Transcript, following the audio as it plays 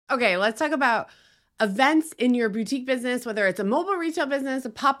Okay, let's talk about events in your boutique business, whether it's a mobile retail business, a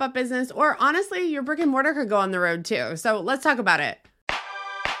pop-up business, or honestly, your brick and mortar could go on the road too. So let's talk about it.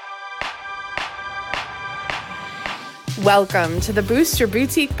 Welcome to the Boost Your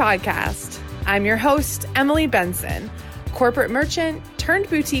Boutique podcast. I'm your host, Emily Benson, corporate merchant turned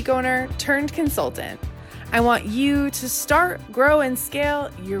boutique owner turned consultant. I want you to start, grow, and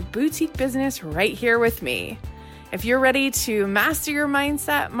scale your boutique business right here with me. If you're ready to master your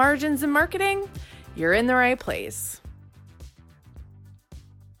mindset, margins, and marketing, you're in the right place.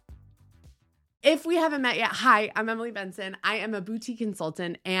 If we haven't met yet, hi, I'm Emily Benson. I am a boutique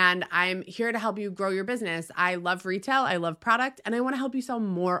consultant and I'm here to help you grow your business. I love retail, I love product, and I want to help you sell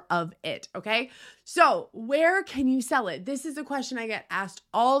more of it, okay? So where can you sell it? This is a question I get asked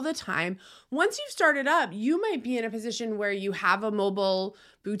all the time. Once you've started up, you might be in a position where you have a mobile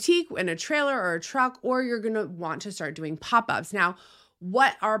boutique in a trailer or a truck, or you're going to want to start doing pop-ups. Now,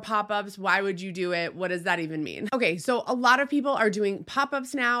 what are pop-ups? Why would you do it? What does that even mean? Okay, so a lot of people are doing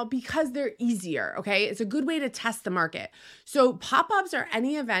pop-ups now because they're easier, okay? It's a good way to test the market. So pop-ups are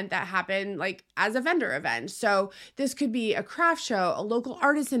any event that happen like as a vendor event. So this could be a craft show, a local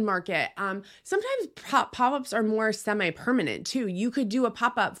artisan market. Sometimes pop-ups are more semi-permanent too. You could do a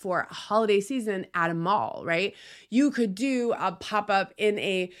pop-up for a holiday season at a mall, right? You could do a pop-up in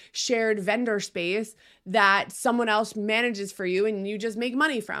a shared vendor space that someone else manages for you and you just make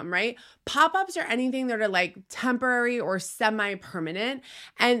money from, right? Pop-ups are anything that are like temporary or semi-permanent.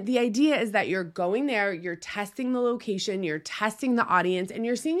 And the idea is that you're going there, you're testing the location, you're testing the audience, and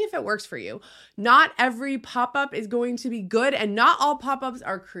you're seeing if it works for you. Not every pop-up is going to be good, and not all pop-ups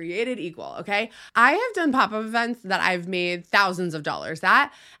are created equal, okay? I have done pop-up events that I've made thousands of dollars at,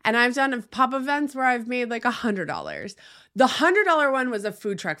 and I've done pop-up events where I've made like $100. The $100 one was a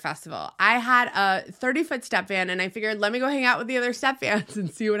food truck festival. I had a 30-foot step van and I figured, let me go hang out with the other step vans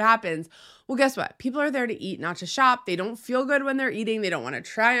and see what happens. Well, guess what? People are there to eat, not to shop. They don't feel good when they're eating. They don't want to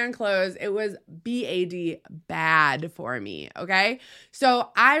try on clothes. It was bad for me, okay? So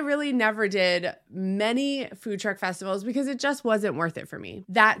I really never did many food truck festivals because it just wasn't worth it for me.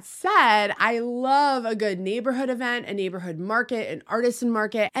 That said, I love a good neighborhood event, a neighborhood market, an artisan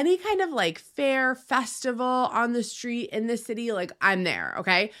market, any kind of like fair, festival on the street in the city, like I'm there,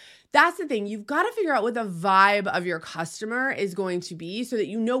 okay? That's the thing. You've got to figure out what the vibe of your customer is going to be so that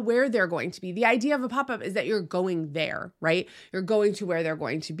you know where they're going to be. The idea of a pop-up is that you're going there, right? You're going to where they're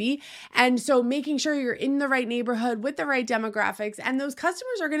going to be. And so making sure you're in the right neighborhood with the right demographics, and those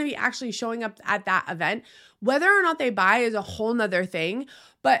customers are going to be actually showing up at that event. Whether or not they buy is a whole nother thing,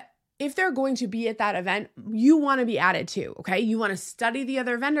 but if they're going to be at that event, you want to be at it too, okay? You want to study the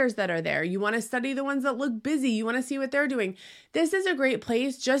other vendors that are there. You want to study the ones that look busy. You want to see what they're doing. This is a great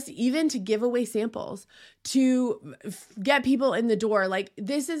place just even to give away samples, to get people in the door. Like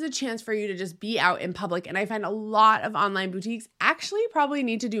this is a chance for you to just be out in public. And I find a lot of online boutiques actually probably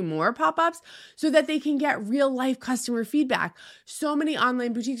need to do more pop-ups so that they can get real life customer feedback. So many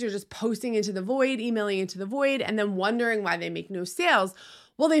online boutiques are just posting into the void, emailing into the void, and then wondering why they make no sales.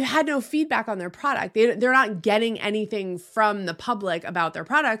 Well, they've had no feedback on their product. They're not getting anything from the public about their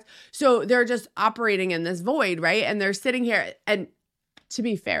product. So they're just operating in this void, right? And they're sitting here. And to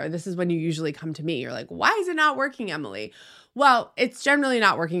be fair, this is when you usually come to me. You're like, why is it not working, Emily? Well, it's generally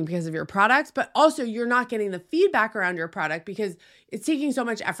not working because of your products, but also you're not getting the feedback around your product because it's taking so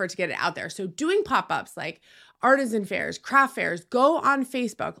much effort to get it out there. So doing pop-ups like artisan fairs, craft fairs, go on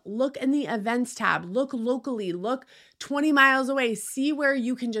Facebook, look in the events tab, look locally, look 20 miles away, see where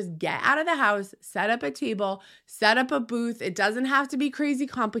you can just get out of the house, set up a table, set up a booth. It doesn't have to be crazy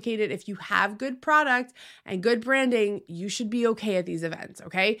complicated. If you have good product and good branding, you should be okay at these events,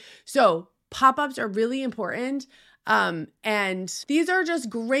 okay? So pop-ups are really important. And these are just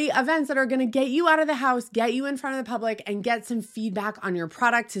great events that are going to get you out of the house, get you in front of the public, and get some feedback on your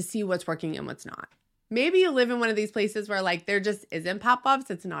product to see what's working and what's not. Maybe you live in one of these places where like there just isn't pop-ups,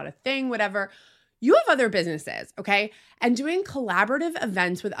 it's not a thing, whatever. You have other businesses, okay? And doing collaborative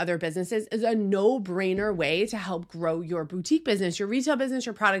events with other businesses is a no-brainer way to help grow your boutique business, your retail business,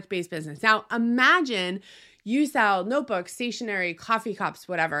 your product-based business. Now, imagine you sell notebooks, stationery, coffee cups,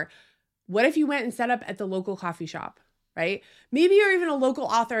 whatever. What if you went and set up at the local coffee shop? Right? Maybe you're even a local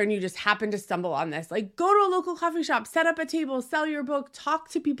author and you just happen to stumble on this. Like go to a local coffee shop, set up a table, sell your book, talk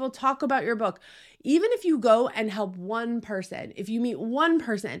to people, talk about your book. Even if you go and help one person, if you meet one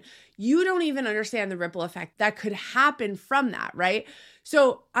person, you don't even understand the ripple effect that could happen from that, right?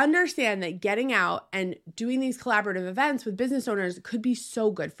 So understand that getting out and doing these collaborative events with business owners could be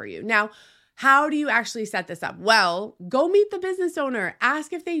so good for you. Now, how do you actually set this up? Well, go meet the business owner.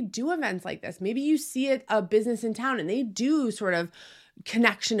 Ask if they do events like this. Maybe you see a business in town and they do sort of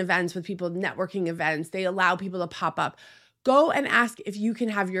connection events with people, networking events. They allow people to pop up. Go and ask if you can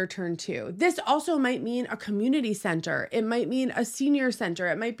have your turn too. This also might mean a community center. It might mean a senior center.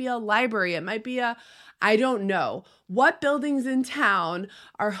 It might be a library. It might be I don't know. What buildings in town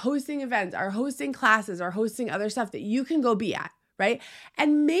are hosting events, are hosting classes, are hosting other stuff that you can go be at, right?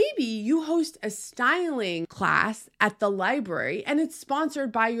 And maybe you host a styling class at the library and it's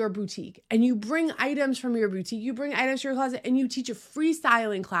sponsored by your boutique, and you bring items from your boutique, you bring items to your closet, and you teach a free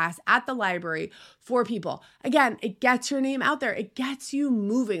styling class at the library for people. Again, it gets your name out there. It gets you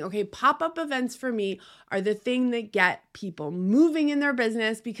moving. Okay, pop-up events for me are the thing that get people moving in their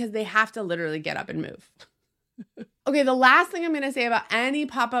business because they have to literally get up and move. Okay, the last thing I'm going to say about any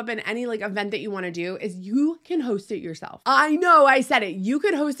pop-up and any event that you want to do is you can host it yourself. I know I said it. You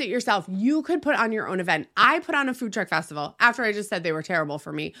could host it yourself. You could put on your own event. I put on a food truck festival after I just said they were terrible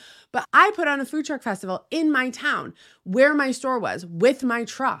for me, but I put on a food truck festival in my town where my store was with my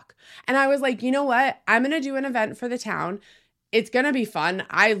truck. And I was like, you know what? I'm going to do an event for the town. It's going to be fun.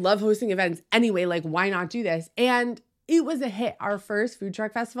 I love hosting events anyway. Why not do this? And it was a hit. Our first food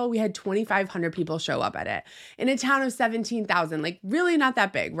truck festival, we had 2,500 people show up at it in a town of 17,000, really not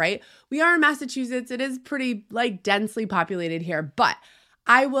that big, right? We are in Massachusetts. It is pretty densely populated here, but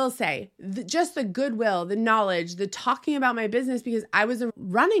I will say just the goodwill, the knowledge, the talking about my business because I was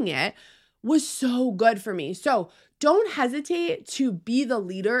running it was so good for me. So don't hesitate to be the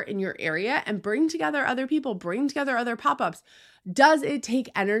leader in your area and bring together other people, bring together other pop-ups. Does it take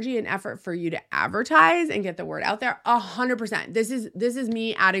energy and effort for you to advertise and get the word out there? 100%. This is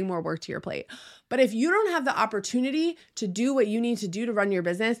me adding more work to your plate. But if you don't have the opportunity to do what you need to do to run your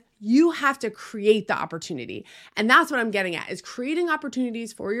business, you have to create the opportunity. And that's what I'm getting at, is creating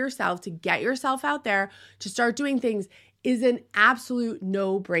opportunities for yourself to get yourself out there, to start doing things is an absolute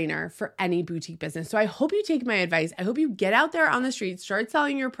no-brainer for any boutique business. So I hope you take my advice. I hope you get out there on the streets, start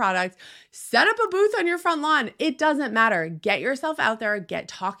selling your products, set up a booth on your front lawn. It doesn't matter. Get yourself out there, get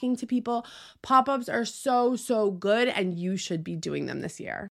talking to people. Pop-ups are so, so good, and you should be doing them this year.